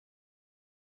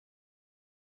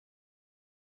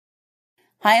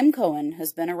Hayim Cohen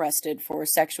has been arrested for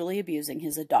sexually abusing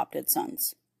his adopted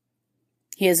sons.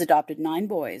 He has adopted 9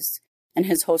 boys and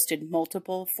has hosted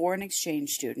multiple foreign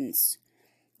exchange students,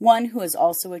 one who has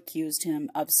also accused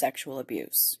him of sexual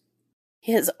abuse.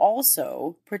 He has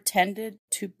also pretended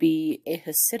to be a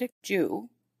Hasidic Jew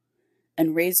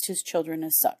and raised his children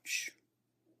as such.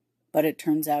 But it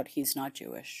turns out he's not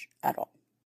Jewish at all.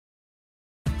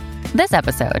 This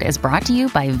episode is brought to you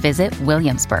by Visit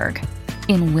Williamsburg.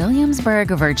 In Williamsburg,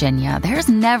 Virginia, there's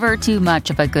never too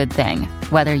much of a good thing.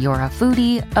 Whether you're a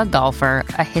foodie, a golfer,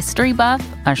 a history buff,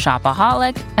 a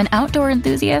shopaholic, an outdoor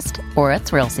enthusiast, or a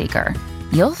thrill seeker,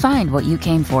 you'll find what you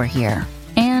came for here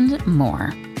and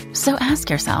more. So ask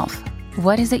yourself,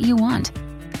 what is it you want?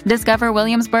 Discover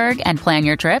Williamsburg and plan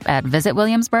your trip at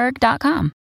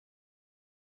visitwilliamsburg.com.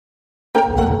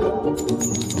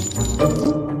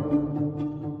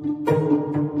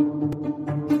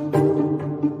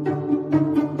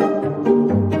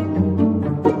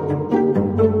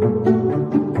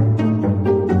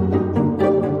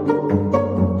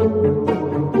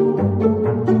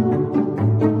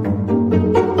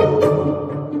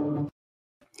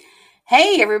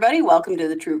 Hey everybody, welcome to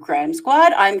the True Crime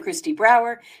Squad. I'm Christy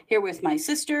Brower, here with my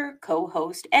sister,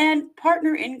 co-host, and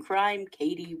partner in crime,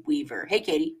 Katie Weaver. Hey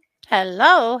Katie.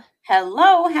 Hello.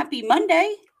 Hello, happy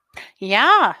Monday.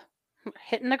 Yeah,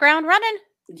 hitting the ground running.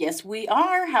 Yes, we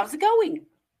are. How's it going?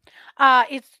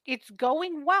 It's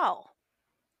going well.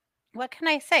 What can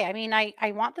I say? I mean, I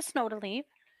want the snow to leave.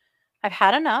 I've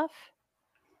had enough.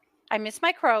 I miss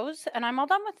my crows, and I'm all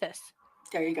done with this.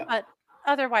 There you go. But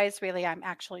otherwise, really, I'm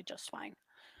actually just fine.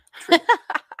 True.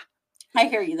 I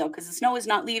hear you, though, because the snow is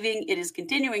not leaving. It is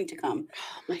continuing to come,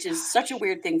 which is such a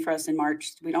weird thing for us in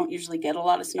March. We don't usually get a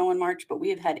lot of snow in March, but we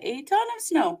have had a ton of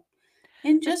snow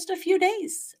in just a few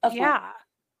days. Yeah.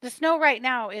 The snow right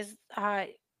now is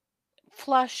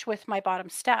flush with my bottom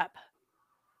step,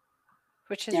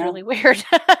 which is really weird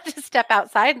to step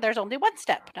outside, and there's only one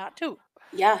step, not 2.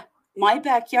 Yeah. My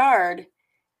backyard,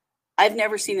 I've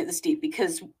never seen it this deep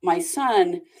because my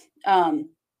son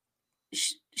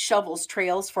shovels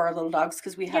trails for our little dogs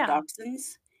because we have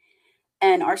dachshunds.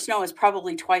 And our snow is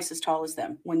probably twice as tall as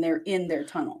them when they're in their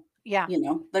tunnel. Yeah. You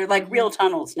know, they're like real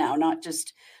tunnels now, not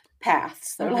just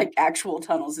paths. They're like actual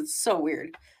tunnels. It's so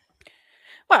weird.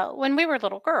 Well, when we were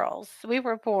little girls, we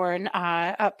were born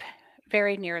up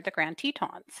very near the Grand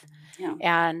Tetons. Yeah.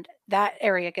 And that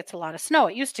area gets a lot of snow.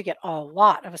 It used to get a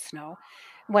lot of snow.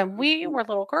 When we were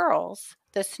little girls,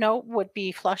 the snow would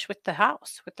be flush with the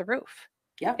house, with the roof.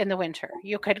 Yeah. In the winter,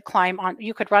 you could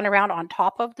you could run around on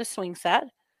top of the swing set.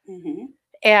 Mm-hmm.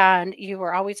 And you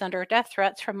were always under death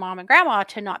threats from mom and grandma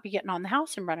to not be getting on the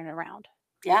house and running around.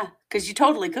 Yeah, because you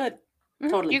totally could.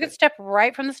 Totally. You could step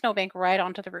right from the snowbank right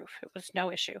onto the roof. It was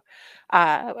no issue.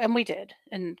 And we did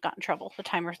and got in trouble a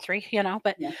time or 3, you know,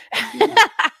 but yeah.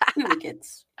 We were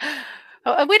kids.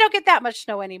 And we don't get that much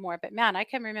snow anymore. But man, I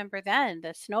can remember then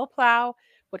the snow plow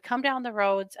would come down the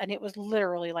roads and it was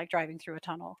literally like driving through a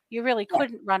tunnel. You really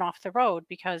couldn't run off the road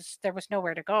because there was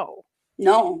nowhere to go.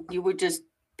 No, you would just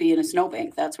be in a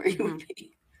snowbank. That's where you would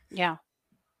be. Yeah.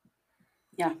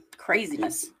 Yeah.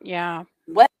 Craziness. Yeah.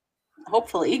 Well,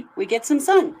 hopefully we get some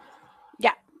sun.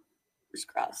 Yeah. Fingers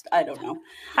crossed. I don't know.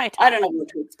 I don't know what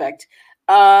to expect.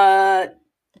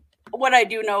 What I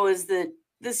do know is that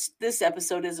this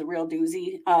episode is a real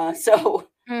doozy. So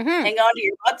hang on to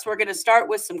your butts. We're going to start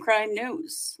with some crime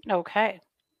news. Okay.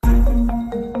 Do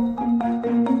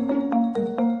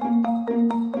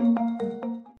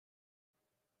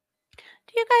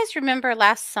you guys remember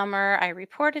last summer I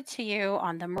reported to you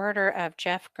on the murder of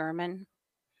Jeff German?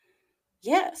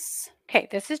 Yes. Okay,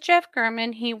 this is Jeff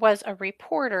German. He was a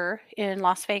reporter in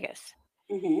Las Vegas,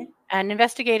 an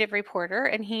investigative reporter,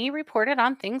 and he reported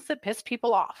on things that pissed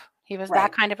people off. He was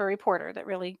that kind of a reporter that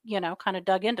really, kind of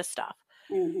dug into stuff.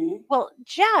 Well,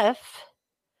 Jeff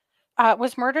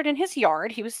was murdered in his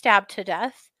yard. He was stabbed to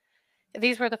death.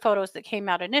 These were the photos that came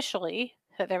out initially.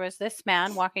 That there was this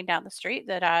man walking down the street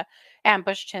that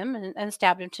ambushed him and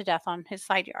stabbed him to death on his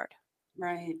side yard.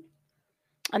 Right.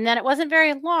 And then it wasn't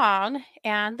very long,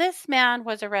 and this man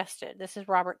was arrested. This is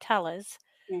Robert Tellis,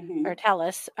 or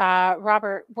Tellis.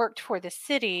 Robert worked for the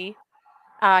city.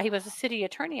 He was a city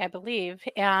attorney, I believe,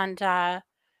 and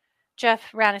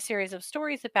Jeff ran a series of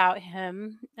stories about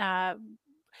him.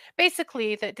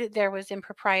 Basically, that there was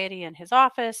impropriety in his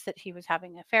office, that he was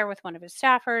having an affair with one of his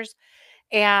staffers,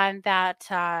 and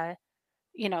that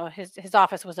his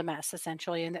office was a mess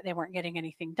essentially, and that they weren't getting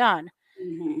anything done.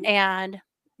 And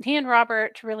he and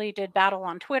Robert really did battle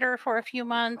on Twitter for a few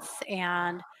months,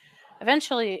 and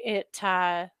eventually it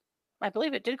I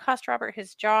believe it did cost Robert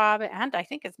his job and I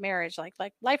think his marriage. Like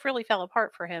life really fell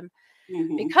apart for him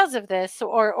because of this,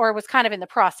 or was kind of in the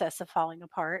process of falling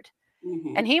apart.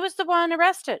 And he was the one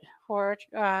arrested for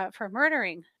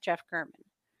murdering Jeff German.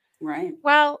 Right.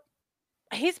 Well,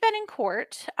 he's been in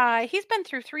court. He's been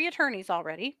through 3 attorneys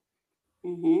already.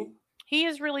 He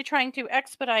is really trying to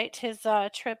expedite his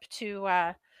trip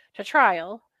to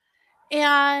trial,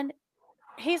 and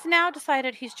he's now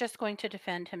decided he's just going to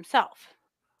defend himself.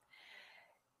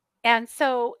 And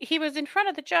so he was in front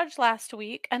of the judge last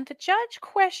week, and the judge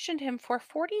questioned him for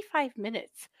 45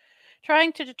 minutes,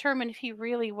 trying to determine if he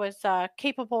really was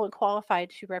capable and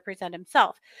qualified to represent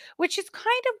himself, which is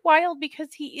kind of wild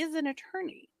because he is an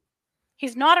attorney.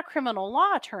 He's not a criminal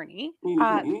law attorney,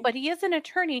 but he is an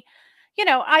attorney. You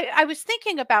know, I was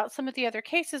thinking about some of the other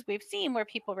cases we've seen where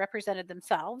people represented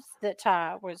themselves that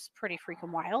was pretty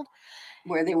freaking wild.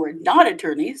 Where they were not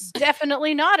attorneys.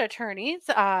 Definitely not attorneys.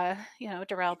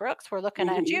 Darrell Brooks, we're looking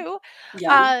at you.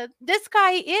 Yeah. This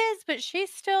guy is, but she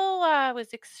still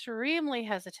was extremely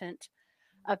hesitant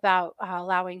about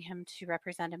allowing him to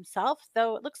represent himself,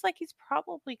 though it looks like he's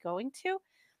probably going to,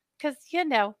 because,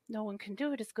 no one can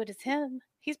do it as good as him.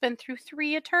 He's been through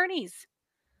 3 attorneys.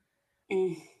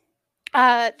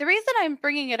 The reason I'm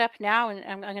bringing it up now, and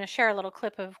I'm going to share a little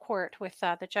clip of court with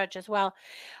the judge as well,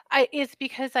 is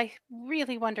because I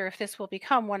really wonder if this will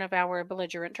become one of our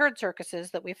belligerent turd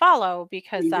circuses that we follow,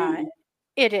 because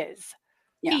it is.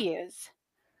 Yeah. He is.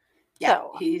 Yeah,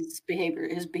 so, his behavior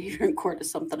in court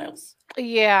is something else.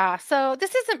 Yeah, so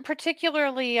this isn't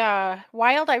particularly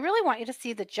wild. I really want you to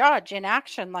see the judge in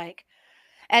action,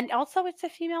 and also it's a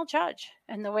female judge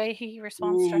and the way he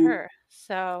responds to her.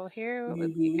 So here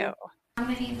we go. How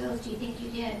many of those do you think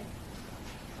you did?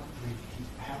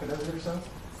 Half a dozen or so.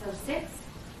 So 6?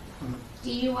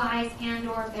 DUIs and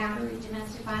or battery,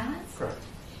 domestic violence? Correct.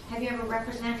 Have you ever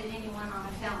represented anyone on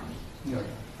a felony? No.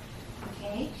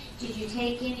 Okay. Did you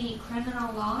take any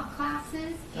criminal law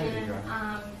classes in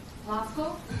law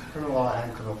school? Criminal law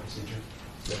and criminal procedure.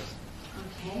 Yes.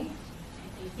 Okay.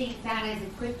 Do you think that has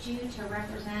equipped you to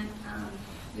represent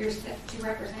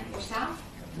yourself?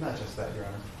 Not just that, Your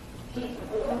Honor. Okay.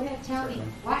 Go ahead, tell me.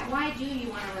 Why do you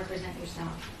want to represent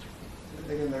yourself?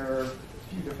 Again, there are a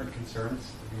few different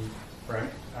concerns, to be frank.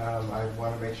 I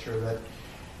want to make sure that,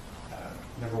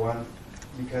 number one,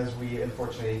 because we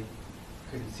unfortunately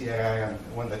couldn't see eye on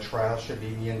when the trial should be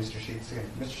me and Mr. Sheets. Again,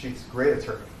 Mr. Sheets, great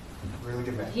attorney, really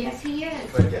good man. Yes, he is.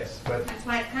 But that's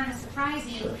why it's kind of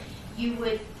surprising. Sure. You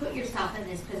would put yourself in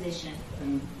this position.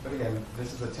 But again,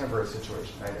 this is a temporary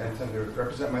situation. I intend to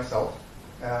represent myself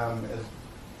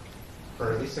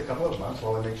for at least a couple of months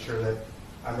while I make sure that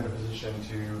I'm in a position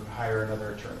to hire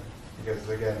another attorney. Because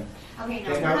again... Okay,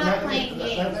 no, we're not playing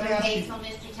games, okay? So,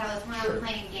 Mr. Tellis, we're not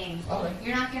playing games. Right.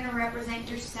 You're not going to represent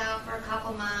yourself for a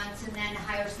couple months and then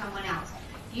hire someone else.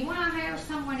 If you want to hire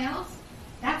someone else,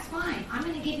 that's fine. I'm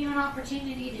going to give you an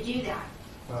opportunity to do that.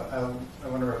 Well, I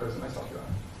want to represent myself, Your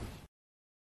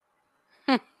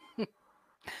Honor.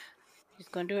 He's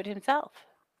going to do it himself.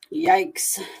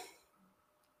 Yikes.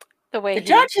 The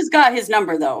judge has got his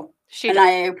number, though, I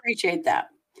appreciate that.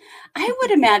 I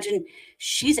would imagine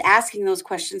she's asking those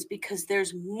questions because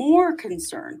there's more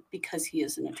concern because he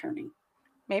is an attorney.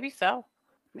 Maybe so.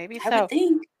 I would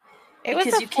think. It was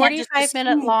a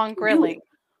 45-minute long grilling.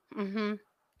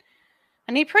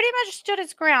 And he pretty much stood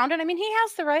his ground. And I mean, he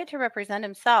has the right to represent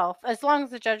himself as long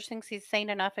as the judge thinks he's sane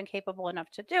enough and capable enough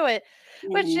to do it,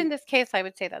 which in this case, I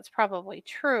would say that's probably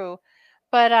true.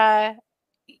 But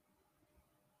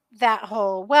that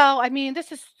whole,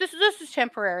 this is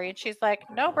temporary. And she's like,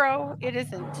 no, bro, it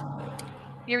isn't.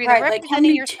 You're either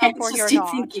representing yourself or you're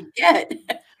not. Think you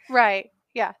get? Right.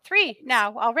 Yeah. 3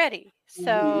 now already.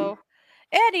 So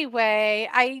anyway,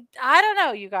 I don't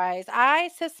know, you guys. I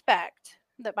suspect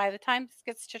that by the time this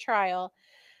gets to trial,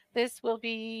 this will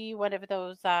be one of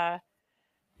those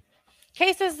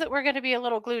cases that we're going to be a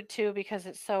little glued to because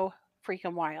it's so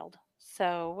freaking wild.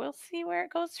 So we'll see where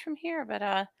it goes from here.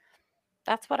 But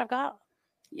that's what I've got.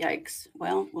 Yikes.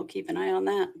 Well, we'll keep an eye on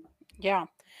that. Yeah.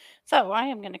 So I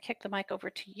am going to kick the mic over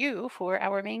to you for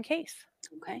our main case.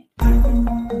 Okay.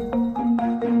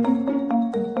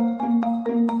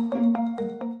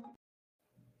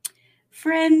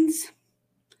 Friends,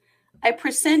 I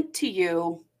present to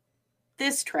you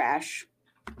this trash,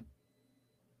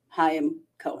 Hayim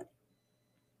Cohen.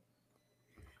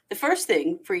 The first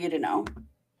thing for you to know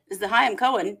is that Hayim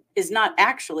Cohen is not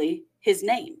actually his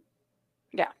name.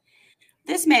 Yeah.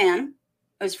 This man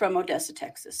is from Odessa,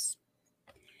 Texas.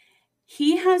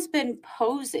 He has been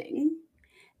posing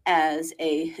as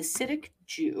a Hasidic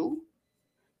Jew,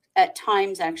 at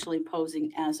times actually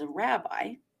posing as a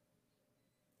rabbi.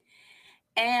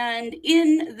 and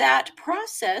in that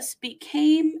process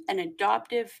became an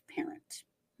adoptive parent.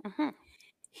 Mm-hmm.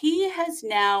 He has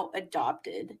now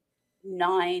adopted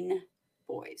 9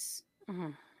 boys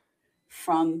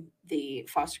from the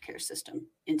foster care system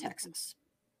in Texas.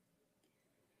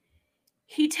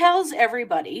 He tells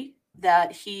everybody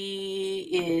that he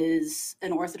is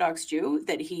an Orthodox Jew,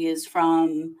 that he is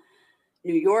from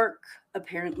New York.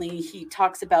 Apparently, he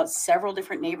talks about several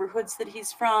different neighborhoods that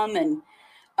he's from, and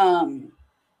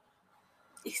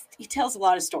he tells a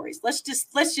lot of stories. Let's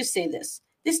just say this: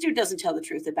 this dude doesn't tell the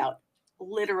truth about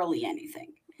literally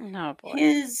anything. No, boy.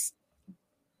 His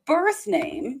birth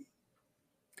name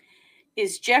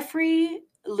is Jeffrey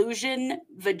Lujan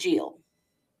Vagil.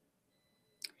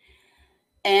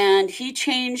 And he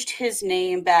changed his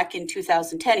name back in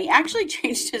 2010. He actually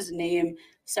changed his name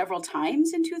several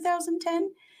times in 2010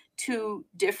 to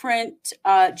different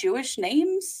Jewish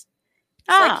names.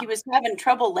 It's like he was having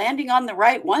trouble landing on the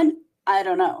right one. I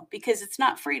don't know, because it's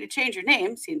not free to change your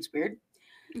name. Seems weird.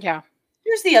 Yeah.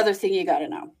 Here's the other thing you got to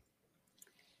know.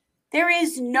 There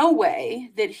is no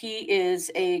way that he is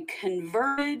a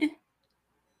converted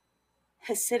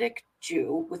Hasidic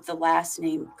Jew with the last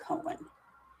name Cohen.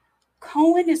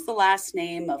 Cohen is the last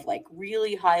name of like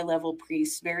really high-level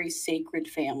priests, very sacred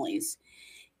families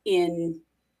in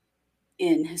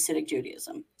Hasidic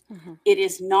Judaism. Mm-hmm. It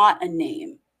is not a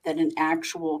name that an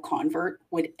actual convert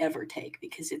would ever take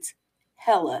because it's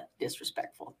hella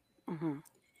disrespectful. Mm-hmm.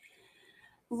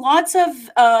 Lots of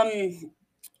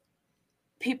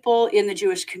people in the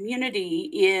Jewish community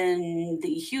in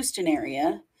the Houston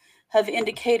area have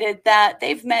indicated that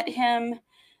they've met him.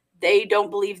 They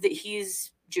don't believe that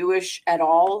he's Jewish at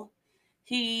all.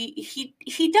 He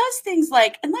does things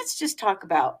like, and let's just talk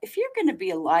about, if you're going to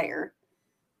be a liar,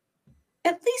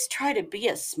 at least try to be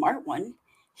a smart one.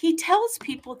 He tells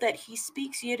people that he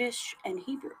speaks Yiddish and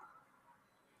Hebrew,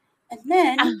 and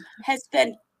then has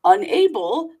been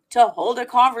unable to hold a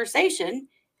conversation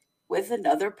with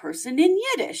another person in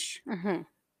Yiddish. Mm-hmm.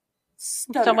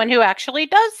 Someone who actually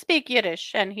does speak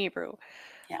Yiddish and Hebrew.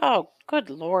 Yeah. Oh, good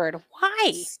Lord.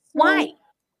 Why? Why?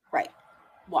 Right.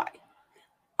 Why?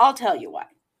 I'll tell you why.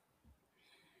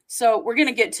 So we're going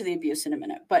to get to the abuse in a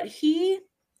minute. But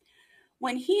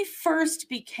when he first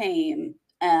became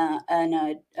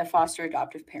a foster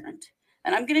adoptive parent,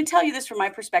 and I'm going to tell you this from my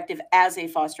perspective as a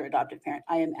foster adoptive parent,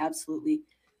 I am absolutely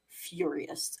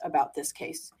furious about this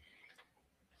case.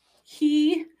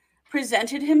 He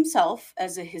presented himself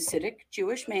as a Hasidic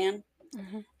Jewish man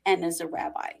and as a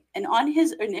rabbi. And on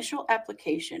his initial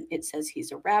application, it says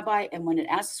he's a rabbi. And when it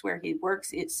asks where he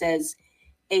works, it says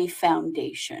a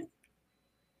foundation.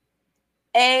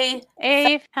 A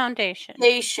foundation.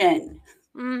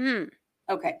 Mm-hmm.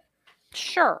 Okay.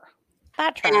 Sure.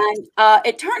 That tracks. And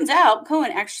it turns out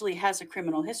Cohen actually has a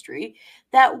criminal history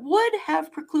that would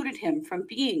have precluded him from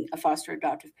being a foster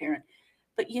adoptive parent.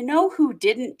 But you know who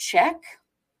didn't check?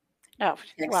 Oh,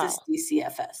 Texas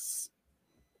DCFS.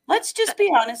 Let's just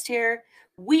be honest here.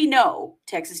 We know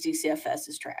Texas DCFS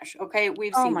is trash. Okay,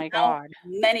 we've seen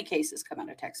many cases come out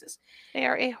of Texas. They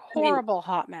are a horrible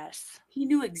hot mess. He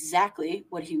knew exactly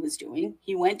what he was doing.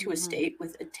 He went to a state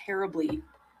with a terribly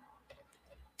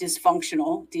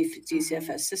dysfunctional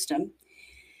DCFS system.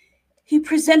 He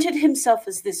presented himself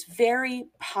as this very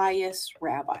pious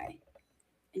rabbi.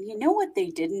 And you know what they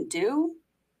didn't do?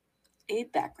 A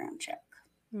background check.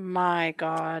 My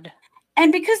God.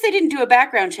 And because they didn't do a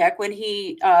background check when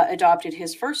he adopted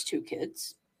his first 2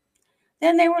 kids,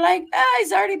 then they were like,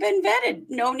 he's already been vetted.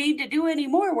 No need to do any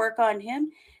more work on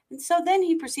him. And so then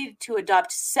he proceeded to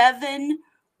adopt 7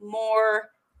 more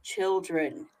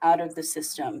children out of the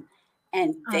system.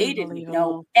 And they didn't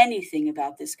know anything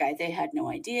about this guy. They had no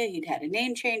idea he'd had a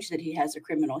name change, that he has a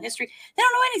criminal history. They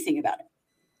don't know anything about him.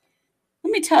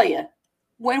 Let me tell you,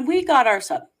 when we got our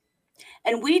son,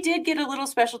 and we did get a little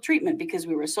special treatment because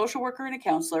we were a social worker and a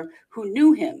counselor who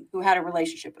knew him, who had a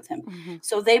relationship with him. Mm-hmm.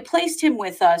 So they placed him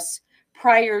with us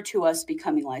prior to us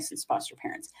becoming licensed foster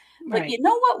parents. But you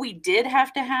know what we did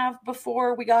have to have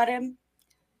before we got him?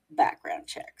 Background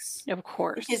checks. Of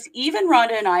course. Because even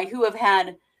Rhonda and I, who have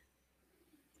had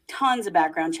tons of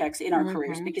background checks in our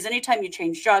careers, because anytime you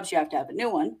change jobs, you have to have a new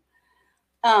one.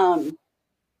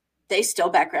 They still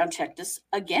background checked us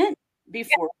again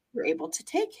before we were able to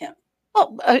take him.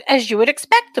 Well, as you would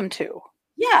expect them to.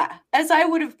 Yeah, as I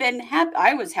would have been happy.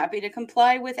 I was happy to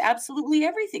comply with absolutely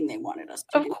everything they wanted us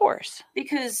to do. Of course.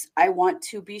 Because I want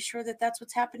to be sure that that's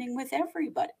what's happening with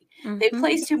everybody. Mm-hmm. They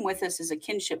placed him with us as a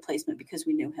kinship placement because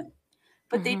we knew him.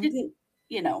 But they didn't,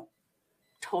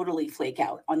 totally flake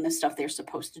out on the stuff they're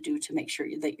supposed to do to make sure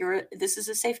that this is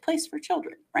a safe place for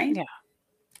children, right? Yeah.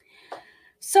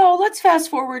 So let's fast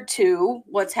forward to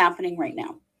what's happening right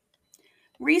now.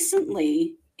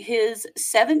 Recently, his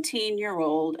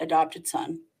 17-year-old adopted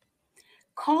son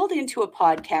called into a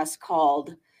podcast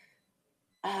called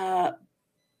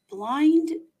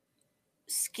Blind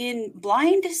Skin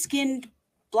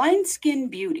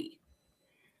Beauty.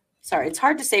 Sorry, it's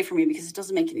hard to say for me because it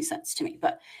doesn't make any sense to me.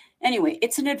 But anyway,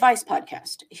 it's an advice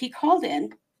podcast. He called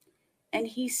in and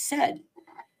he said,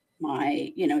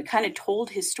 he kind of told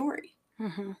his story.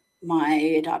 Mm-hmm. My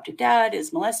adopted dad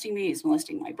is molesting me. He's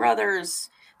molesting my brothers.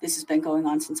 This has been going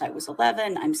on since I was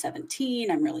 11. I'm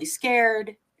 17. I'm really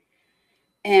scared.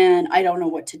 And I don't know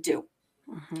what to do.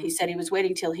 Mm-hmm. He said he was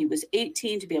waiting till he was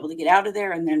 18 to be able to get out of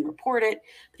there and then report it.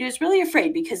 But he was really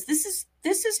afraid because this is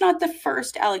not the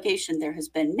first allegation there has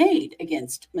been made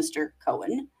against Mr.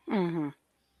 Cohen. Mm-hmm.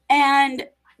 And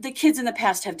the kids in the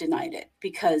past have denied it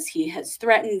because he has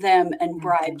threatened them and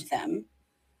bribed them.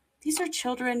 These are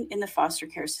children in the foster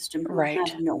care system who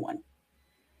have no one.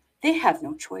 They have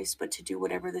no choice but to do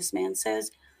whatever this man says.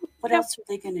 What else are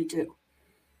they going to do?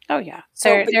 Oh, yeah.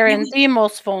 So they're in the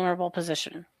most vulnerable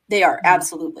position. They are,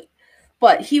 absolutely.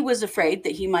 But he was afraid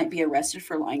that he might be arrested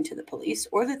for lying to the police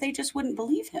or that they just wouldn't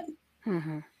believe him.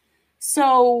 Mm-hmm.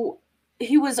 So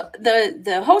he was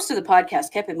the host of the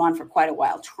podcast kept him on for quite a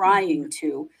while, trying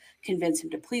to convince him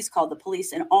to please call the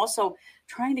police and also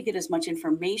trying to get as much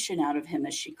information out of him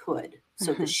as she could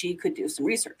so that she could do some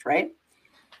research, right?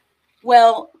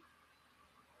 Well,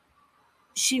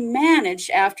 she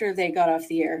managed after they got off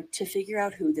the air to figure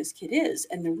out who this kid is.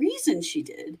 And the reason she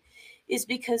did is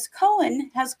because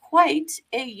Cohen has quite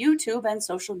a YouTube and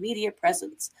social media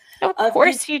presence. Of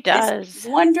course he does. This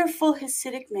wonderful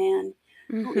Hasidic man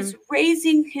who is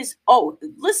raising his... Oh,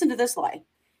 listen to this lie.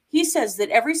 He says that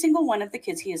every single one of the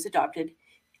kids he has adopted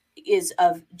is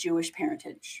of Jewish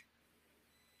parentage.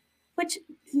 Which,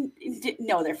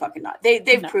 no, they're fucking not.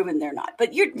 They've proven they're not.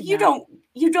 But you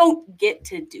don't get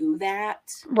to do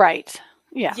that. Right.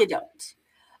 Yeah. You don't.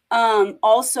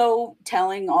 Also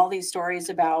telling all these stories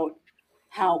about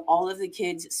how all of the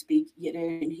kids speak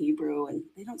Yiddish and Hebrew, and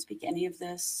they don't speak any of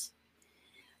this.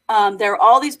 There are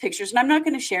all these pictures, and I'm not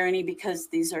going to share any because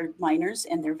these are minors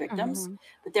and they're victims,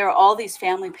 but there are all these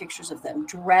family pictures of them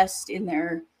dressed in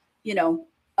their,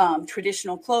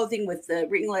 traditional clothing with the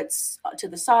ringlets to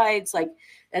the sides,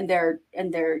 and their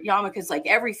yarmulkes, like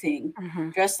everything,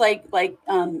 dressed like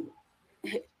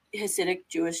Hasidic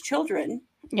Jewish children.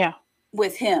 Yeah.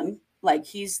 With him, like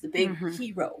he's the big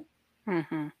hero.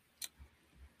 Mm-hmm.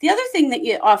 The other thing that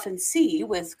you often see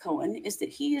with Cohen is that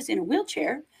he is in a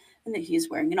wheelchair and that he is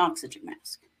wearing an oxygen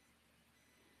mask.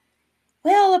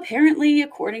 Well, apparently,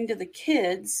 according to the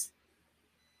kids,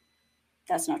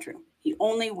 that's not true. He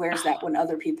only wears that when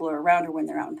other people are around or when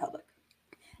they're out in public.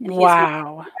 And he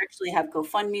actually have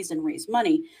GoFundMe's and raise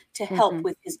money to help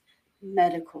with his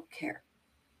medical care.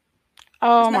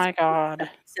 Oh, my God.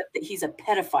 Except that he's a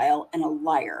pedophile and a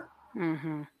liar.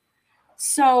 Mm-hmm.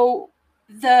 So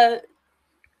the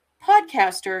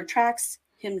podcaster tracks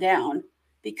him down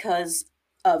because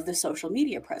of the social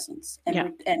media presence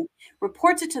and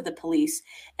reports it to the police.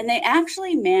 And they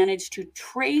actually managed to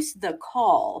trace the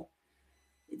call.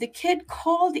 The kid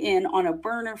called in on a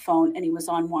burner phone and he was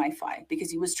on Wi-Fi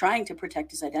because he was trying to protect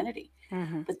his identity.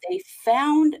 But they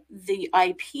found the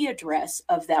IP address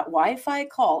of that Wi-Fi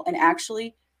call and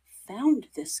actually found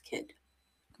this kid.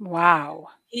 Wow.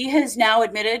 He has now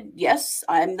admitted, yes,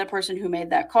 I'm the person who made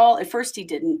that call. At first he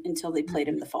didn't until they played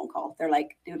him the phone call. They're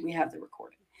like, dude, we have the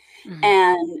recording.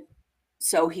 And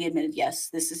so he admitted, yes,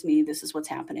 this is me. This is what's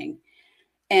happening.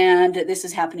 And this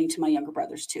is happening to my younger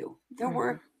brothers too. There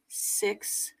were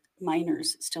 6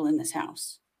 minors still in this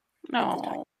house at the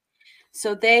time.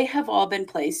 So they have all been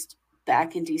placed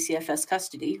back in DCFS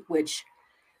custody, which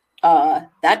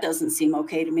that doesn't seem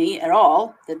okay to me at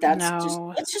all.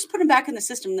 Let's just put him back in the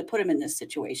system that put him in this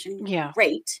situation. Yeah.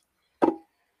 Great.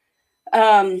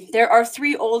 There are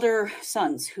 3 older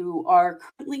sons who are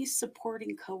currently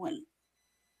supporting Cohen.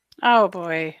 Oh,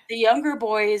 boy. The younger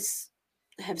boys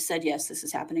have said, yes, this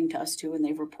is happening to us too, and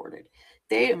they've reported.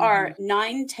 They are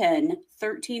 9, 10,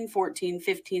 13, 14,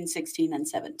 15, 16, and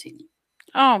 17.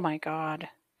 Oh, my God.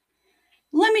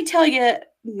 Let me tell you,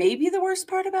 maybe the worst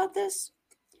part about this.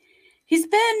 He's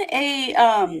been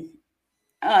a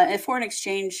foreign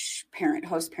exchange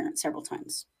host parent several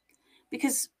times.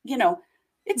 Because,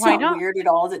 it's not weird at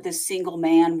all that this single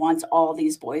man wants all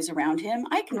these boys around him.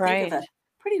 I can think of a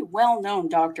pretty well-known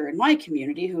doctor in my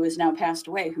community who has now passed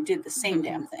away who did the same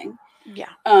damn thing. Yeah.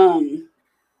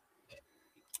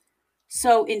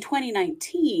 So in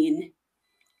 2019,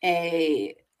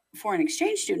 a foreign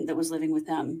exchange student that was living with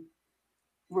them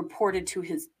reported to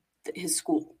his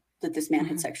school that this man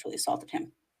had sexually assaulted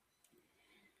him.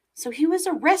 So he was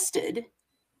arrested,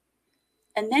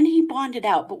 and then he bonded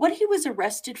out. But what he was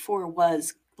arrested for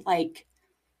was like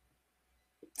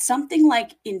something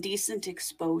like indecent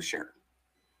exposure.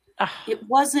 It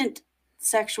wasn't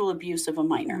sexual abuse of a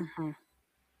minor.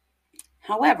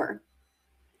 However,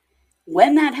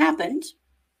 when that happened,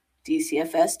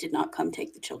 DCFS did not come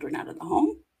take the children out of the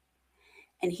home.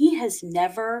 And he has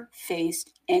never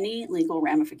faced any legal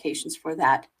ramifications for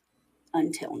that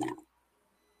until now.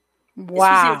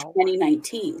 Wow. This was in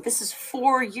 2019. This is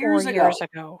 4 years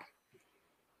ago.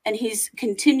 And he's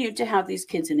continued to have these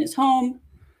kids in his home.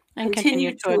 And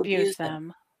continued to abuse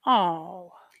them.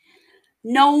 Oh.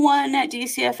 No one at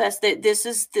DCFS,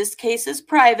 this case is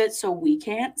private, so we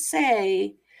can't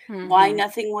say why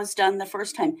nothing was done the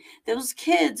first time. Those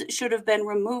kids should have been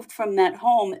removed from that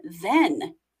home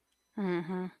then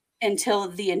until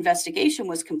the investigation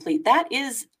was complete. That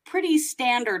is pretty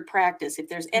standard practice. If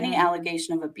there's any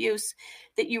allegation of abuse,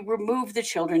 that you remove the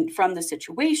children from the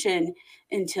situation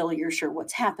until you're sure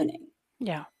what's happening.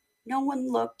 Yeah. No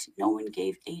one looked, no one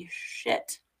gave a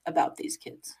shit about these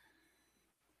kids.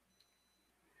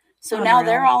 So now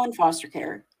they're all in foster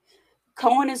care.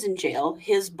 Cohen is in jail.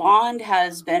 His bond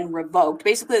has been revoked.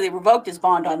 Basically, they revoked his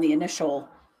bond on the initial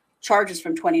charges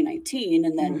from 2019.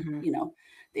 And then,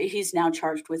 he's now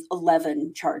charged with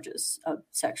 11 charges of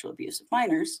sexual abuse of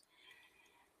minors.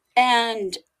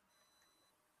 And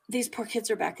these poor kids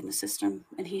are back in the system,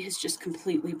 and he has just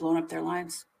completely blown up their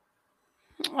lives.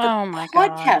 Oh, my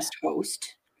God. The podcast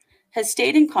host has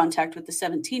stayed in contact with the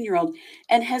 17-year-old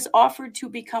and has offered to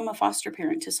become a foster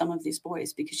parent to some of these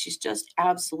boys because she's just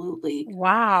absolutely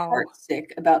heartsick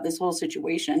about this whole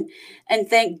situation. And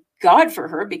thank God for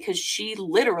her, because she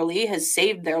literally has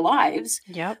saved their lives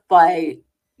by,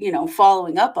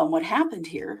 following up on what happened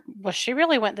here. Well, she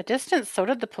really went the distance. So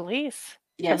did the police.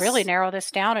 Yes. To really narrow this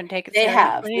down and take it seriously. They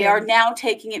have. They are now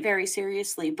taking it very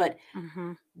seriously. But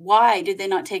why did they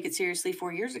not take it seriously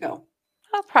 4 years ago?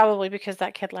 Well, probably because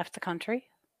that kid left the country.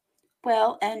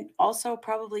 Well, and also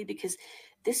probably because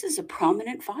this is a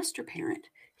prominent foster parent.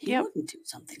 He wouldn't do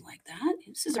something like that.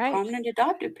 This is a prominent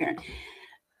adoptive parent.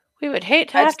 We would hate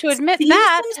to have to admit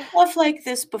that. I've seen stuff like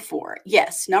this before.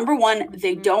 Yes. Number one,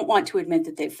 they don't want to admit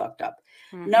that they fucked up.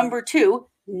 Number two,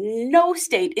 no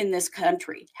state in this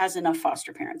country has enough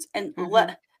foster parents. And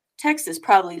Texas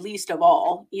probably least of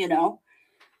all,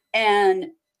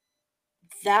 And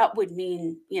that would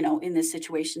mean, in this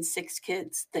situation, 6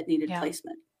 kids that needed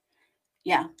placement.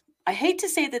 Yeah. I hate to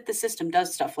say that the system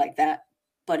does stuff like that,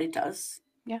 but it does.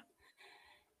 Yeah.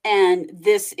 And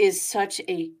this is such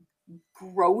a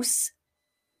gross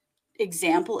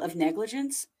example of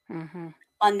negligence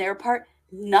on their part.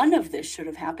 None of this should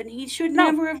have happened. He should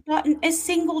never have gotten a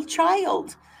single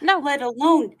child, let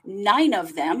alone 9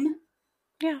 of them.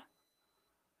 Yeah.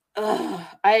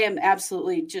 I am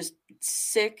absolutely just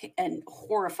sick and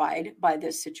horrified by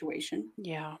this situation.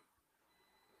 Yeah.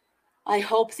 I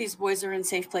hope these boys are in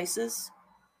safe places.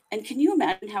 And can you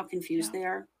imagine how confused they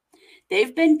are?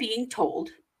 They've been being told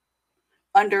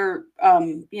under,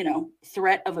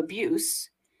 threat of abuse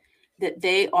that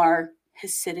they are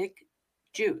Hasidic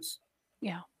Jews.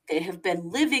 Yeah. They have been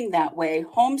living that way,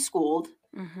 homeschooled,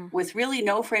 with really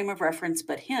no frame of reference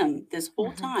but him this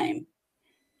whole time.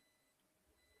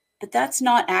 But that's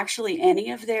not actually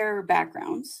any of their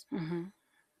backgrounds.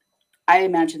 I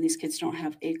imagine these kids don't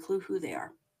have a clue who they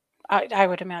are. I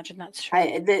would imagine that's true.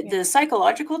 The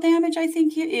psychological damage, I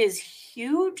think, is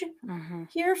huge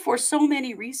here for so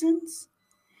many reasons.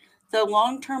 The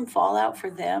long-term fallout for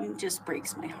them just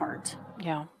breaks my heart.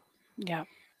 Yeah. Yeah.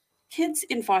 Kids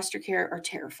in foster care are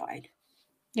terrified.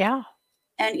 Yeah.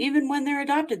 And even when they're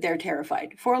adopted, they're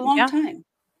terrified for a long time.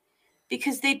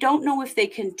 Because they don't know if they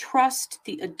can trust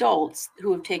the adults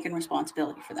who have taken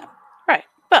responsibility for them. Right.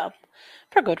 Well,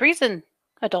 for good reason.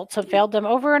 Adults have failed them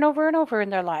over and over and over in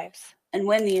their lives. And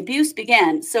when the abuse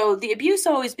began, so the abuse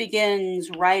always begins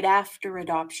right after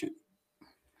adoption.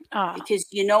 Because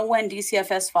when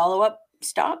DCFS follow-up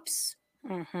stops?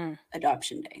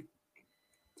 Adoption day.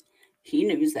 He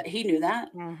knew that.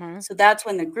 So that's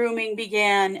when the grooming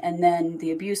began, and then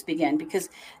the abuse began, because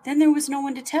then there was no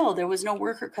one to tell. There was no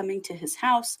worker coming to his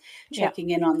house, checking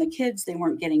in on the kids. They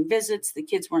weren't getting visits. The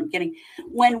kids weren't getting...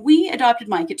 When we adopted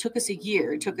Mike, it took us a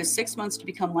year. It took us 6 months to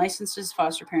become licensed as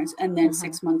foster parents, and then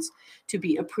 6 months to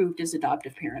be approved as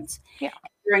adoptive parents. Yeah.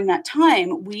 During that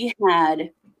time, we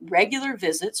had regular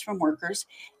visits from workers.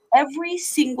 Every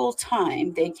single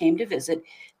time they came to visit,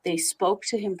 they spoke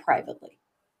to him privately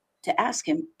to ask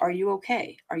him, are you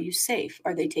okay? Are you safe?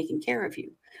 Are they taking care of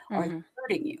you? Are they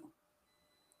hurting you?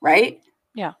 Right?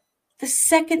 Yeah. The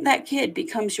second that kid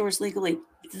becomes yours legally,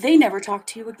 they never talk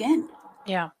to you again.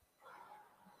 Yeah.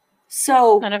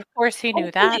 So, And of course he knew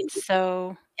hopefully- that.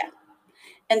 So yeah.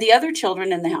 And the other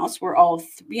children in the house were all,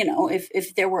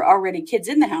 if there were already kids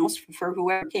in the house for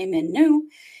whoever came in new,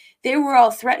 they were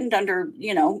all threatened under,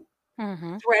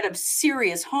 threat of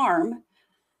serious harm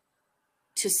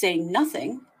to say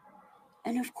nothing.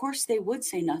 And of course they would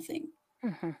say nothing.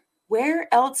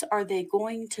 Where else are they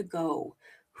going to go?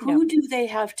 Who do they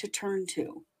have to turn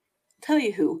to? Tell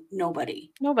you who?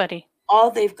 Nobody.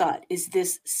 All they've got is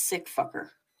this sick fucker.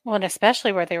 Well, and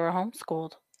especially where they were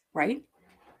homeschooled. Right?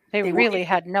 They really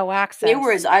had no access. They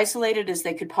were as isolated as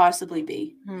they could possibly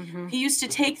be. He used to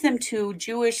take them to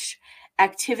Jewish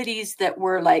activities that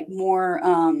were like more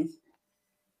on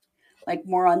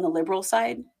the liberal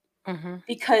side,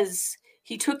 because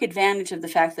he took advantage of the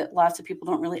fact that lots of people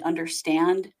don't really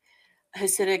understand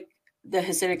the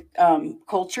Hasidic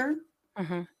culture.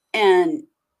 And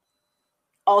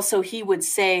also he would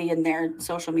say in their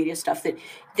social media stuff that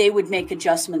they would make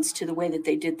adjustments to the way that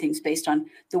they did things based on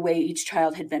the way each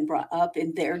child had been brought up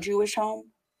in their Jewish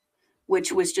home,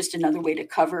 which was just another way to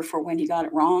cover for when he got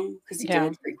it wrong, because he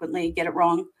did frequently get it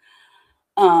wrong,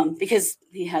 because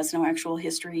he has no actual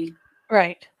history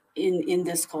in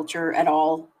this culture at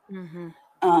all.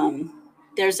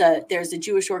 There's a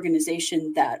Jewish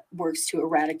organization that works to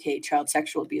eradicate child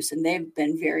sexual abuse, and they've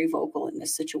been very vocal in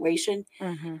this situation.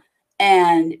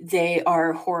 And they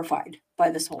are horrified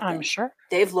by this whole thing. I'm sure.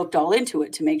 They've looked all into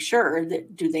it to make sure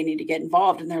that do they need to get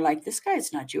involved. And they're like, this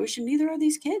guy's not Jewish, and neither are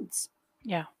these kids.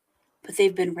 Yeah. But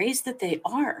they've been raised that they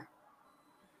are.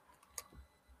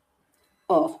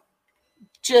 Oh,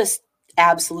 just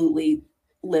absolutely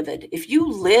livid. If you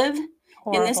live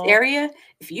in this area,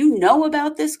 if you know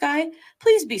about this guy,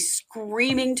 please be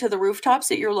screaming to the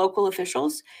rooftops at your local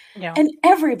officials. And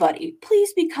everybody,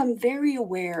 please become very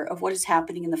aware of what is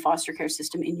happening in the foster care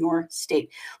system in your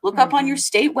state. Look up on your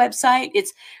state website.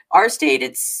 It's our state.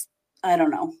 It's, I don't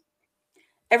know.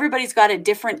 Everybody's got a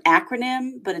different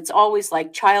acronym, but it's always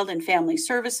like Child and Family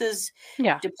Services,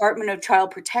 Department of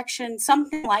Child Protection,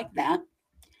 something like that.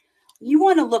 You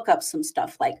want to look up some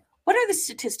stuff like, what are the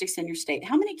statistics in your state?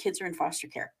 How many kids are in foster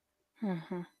care?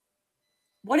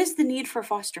 What is the need for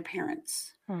foster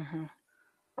parents?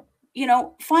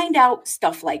 Find out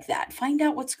stuff like that. Find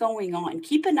out what's going on.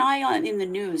 Keep an eye on in the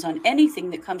news on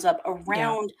anything that comes up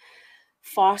around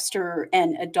foster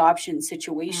and adoption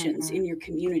situations in your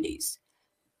communities.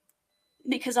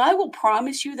 Because I will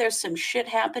promise you there's some shit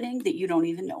happening that you don't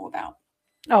even know about.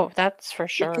 Oh, that's for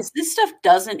sure. Because this stuff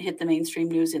doesn't hit the mainstream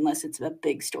news unless it's a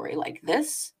big story like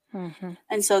this.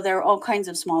 And so there are all kinds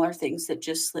of smaller things that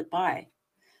just slip by.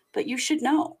 But you should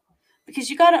know. Because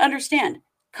you got to understand,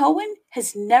 Cohen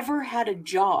has never had a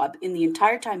job in the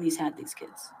entire time he's had these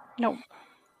kids. No.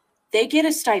 They get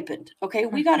a stipend. Okay,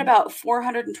 we got about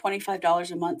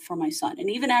 $425 a month for my son. And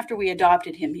even after we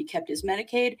adopted him, he kept his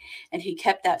Medicaid and he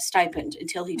kept that stipend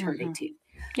until he turned 18.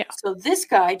 Yeah. So this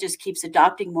guy just keeps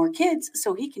adopting more kids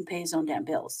so he can pay his own damn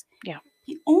bills. Yeah.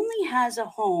 He only has a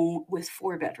home with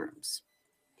 4 bedrooms.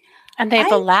 And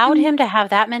they've allowed him to have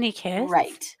that many kids?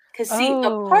 Right. Because see, a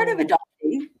part of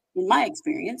adopting, in my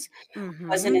experience,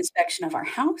 was an inspection of our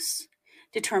house,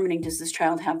 determining does this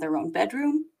child have their own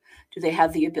bedroom? Do they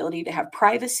have the ability to have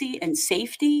privacy and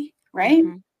safety? Right?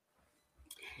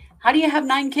 How do you have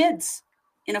 9 kids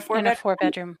in a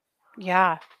 4-bedroom?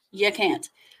 Yeah. You can't.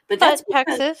 But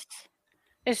Texas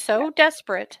is so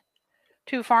desperate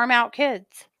to farm out kids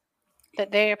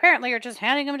that they apparently are just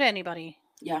handing them to anybody.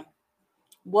 Yeah.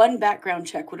 One background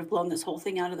check would have blown this whole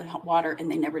thing out of the water, and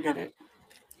they never did it.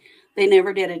 They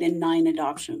never did it in 9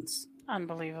 adoptions.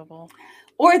 Unbelievable.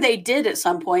 Or they did at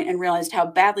some point and realized how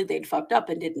badly they'd fucked up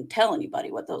and didn't tell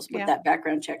anybody what that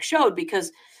background check showed,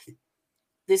 because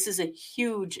this is a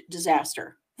huge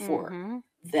disaster for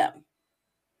them.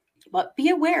 But be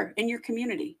aware in your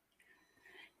community.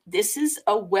 This is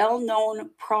a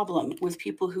well-known problem with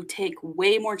people who take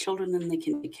way more children than they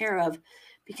can take care of,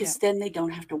 because then they don't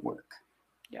have to work.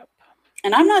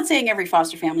 And I'm not saying every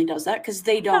foster family does that, because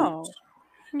they don't.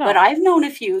 No. But I've known a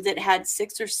few that had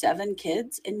 6 or 7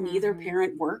 kids and neither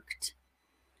parent worked,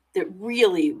 that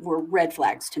really were red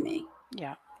flags to me.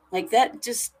 Yeah. Like that,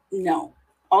 just no.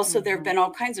 Also, there have been all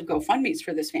kinds of GoFundMes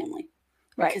for this family.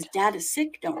 Because dad is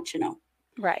sick, don't you know?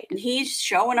 Right. And he's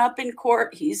showing up in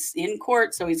court. He's in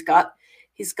court, so he's got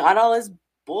all his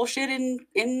bullshit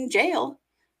in jail.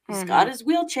 He's got his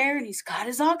wheelchair and he's got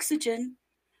his oxygen.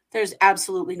 There's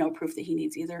absolutely no proof that he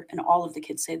needs either. And all of the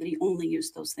kids say that he only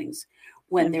used those things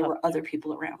when there were other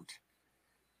people around.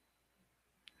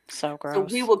 So gross. So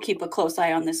we will keep a close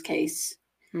eye on this case.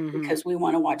 because we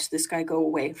want to watch this guy go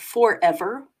away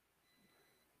forever.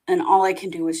 And all I can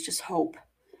do is just hope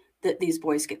that these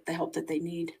boys get the help that they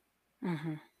need,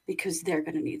 because they're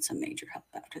going to need some major help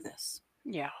after this.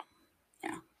 Yeah.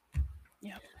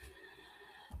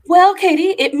 Well,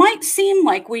 Katie, it might seem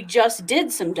like we just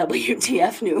did some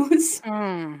WTF news,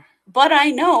 but I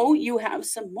know you have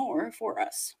some more for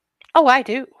us. Oh, I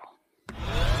do.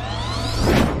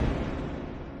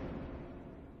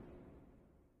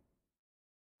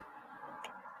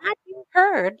 Have you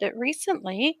heard that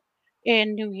recently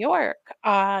in New York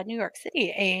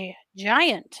City, a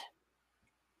giant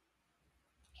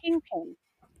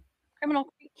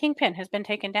criminal kingpin has been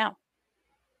taken down?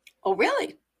 Oh,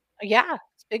 really? Yeah,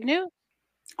 it's big news.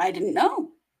 I didn't know.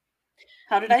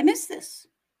 How did I miss this?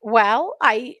 Well,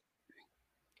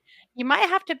 you might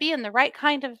have to be in the right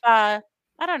kind of, I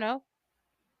don't know,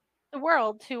 the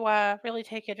world to really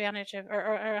take advantage of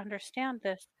or understand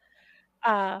this.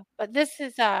 But this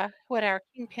is what our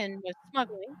kingpin was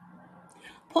smuggling.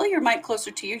 Pull your mic closer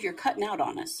to you. You're cutting out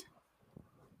on us.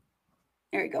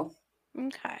 There you go.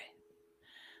 Okay.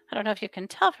 I don't know if you can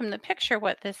tell from the picture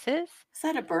what this is. Is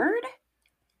that a bird?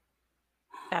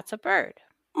 That's a bird.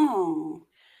 Oh.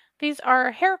 These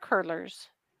are hair curlers,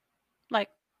 like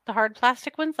the hard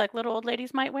plastic ones, like little old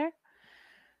ladies might wear.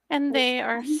 And they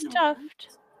are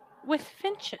stuffed with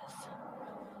finches.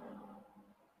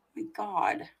 My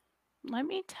God. Let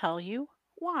me tell you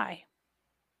why.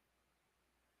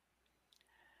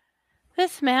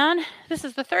 This man, this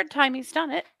is the third time he's done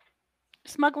it,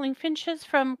 smuggling finches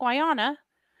from Guyana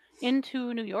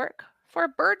into New York for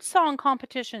bird song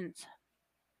competitions.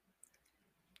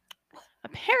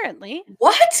 Apparently.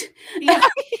 What? Yeah,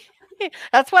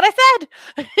 that's what I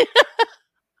said.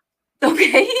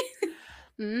 Okay.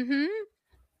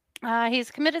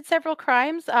 He's committed several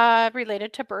crimes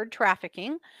related to bird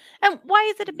trafficking. And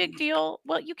why is it a big deal?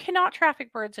 Well, you cannot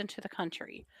traffic birds into the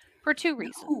country for two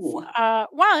reasons. No.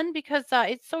 One, because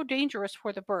it's so dangerous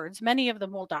for the birds. Many of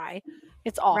them will die.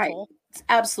 It's awful. Right. It's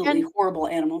absolutely horrible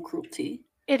animal cruelty.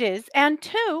 It is. And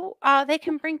two, they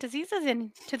can bring diseases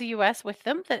into the U.S. with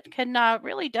them that can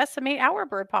really decimate our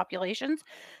bird populations.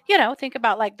 You know, think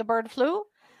about like the bird flu.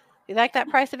 You like that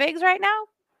price of eggs right now?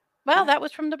 Well, that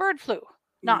was from the bird flu.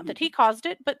 Not that he caused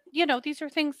it, but, you know, these are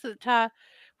things that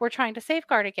we're trying to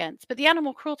safeguard against. But the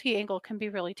animal cruelty angle can be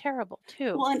really terrible,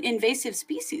 too. Well, and invasive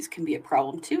species can be a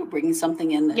problem, too, bringing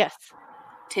something in that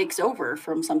takes over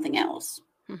from something else.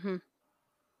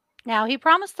 Now, he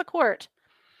promised the court,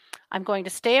 I'm going to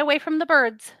stay away from the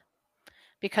birds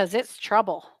because it's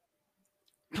trouble.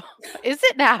 Is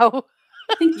it now?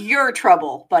 I think you're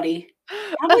trouble, buddy.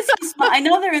 How was he I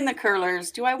know they're in the curlers.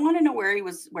 Do I want to know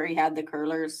where he had the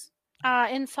curlers?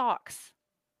 In socks.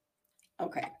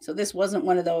 Okay, so this wasn't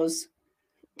one of those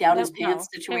down his pants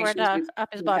situations. They weren't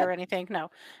up his butt or anything. No.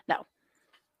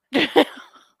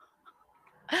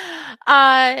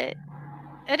 At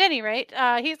any rate,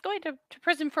 he's going to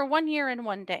prison for 1 year and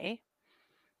 1 day.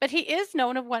 But he is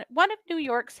known as one of New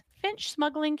York's Finch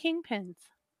smuggling kingpins.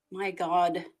 My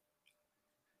God.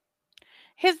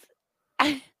 His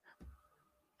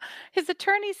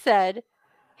attorney said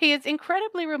he is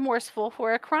incredibly remorseful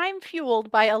for a crime fueled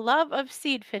by a love of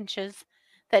seed finches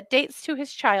that dates to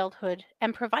his childhood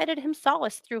and provided him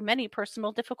solace through many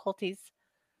personal difficulties.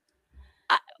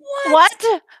 What?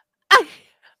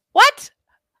 What?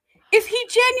 If he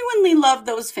genuinely loved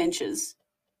those finches,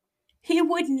 he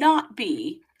would not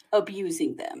be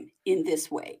abusing them in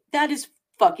this way. That is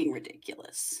fucking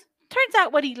ridiculous. Turns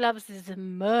out what he loves is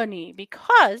money,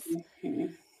 because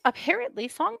apparently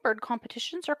songbird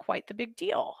competitions are quite the big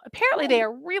deal. Apparently they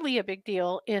are really a big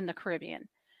deal in the Caribbean.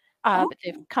 But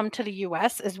they've come to the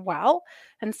U.S. as well,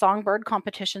 and songbird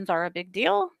competitions are a big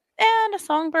deal. And a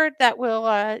songbird that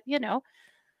will,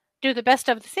 do the best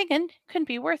of the singing can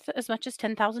be worth as much as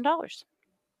 $10,000. Oh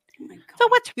my God. So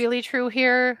what's really true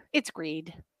here? It's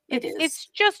greed. It's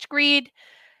just greed.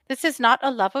 This is not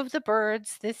a love of the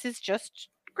birds. This is just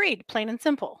greed, plain and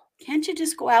simple. Can't you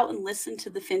just go out and listen to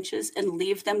the finches and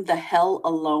leave them the hell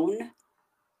alone?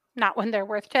 Not when they're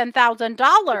worth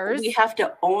 $10,000. We have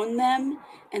to own them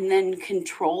and then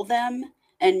control them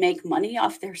and make money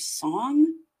off their song?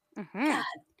 God,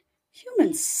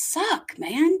 humans suck,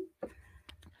 man.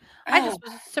 I just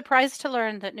was surprised to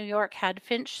learn that New York had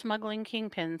Finch smuggling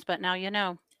kingpins, but now you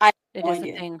know. It is a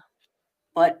thing.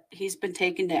 But he's been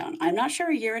taken down. I'm not sure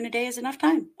a year and a day is enough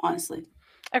time, honestly.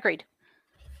 Agreed.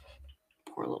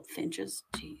 Poor little finches.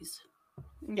 Jeez.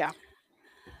 Yeah.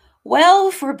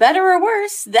 Well, for better or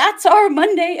worse, that's our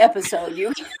Monday episode,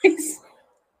 you guys.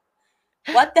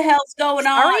 What the hell's going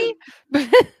on? Sorry?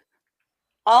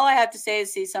 All I have to say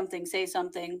is see something, say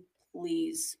something.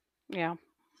 please. Yeah.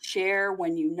 Share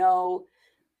when you know.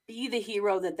 Be the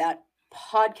hero that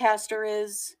podcaster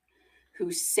is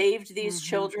who saved these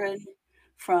children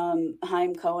from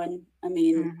Hayim Cohen. I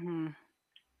mean,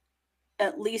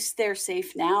 at least they're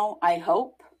safe now, I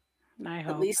hope.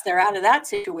 At least they're out of that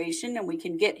situation and we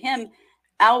can get him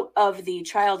out of the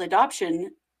child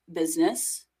adoption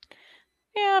business.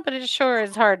 Yeah, but it sure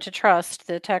is hard to trust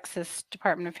the Texas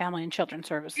Department of Family and Children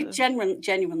Services. It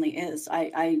genuinely is.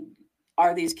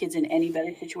 Are these kids in any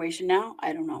better situation now?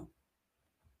 I don't know.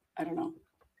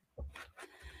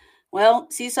 Well,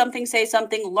 see something, say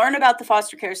something. Learn about the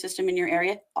foster care system in your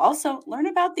area. Also, learn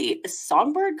about the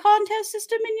songbird contest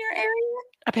system in your area.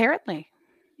 Apparently.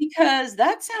 Because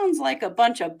that sounds like a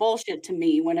bunch of bullshit to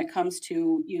me when it comes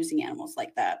to using animals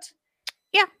like that.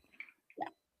 Yeah.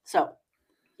 So,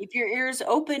 keep your ears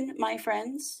open, my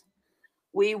friends.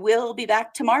 We will be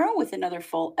back tomorrow with another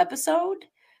full episode.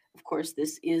 Of course,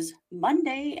 this is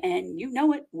Monday, and you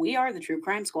know it. We are the True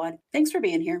Crime Squad. Thanks for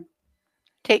being here.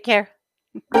 Take care.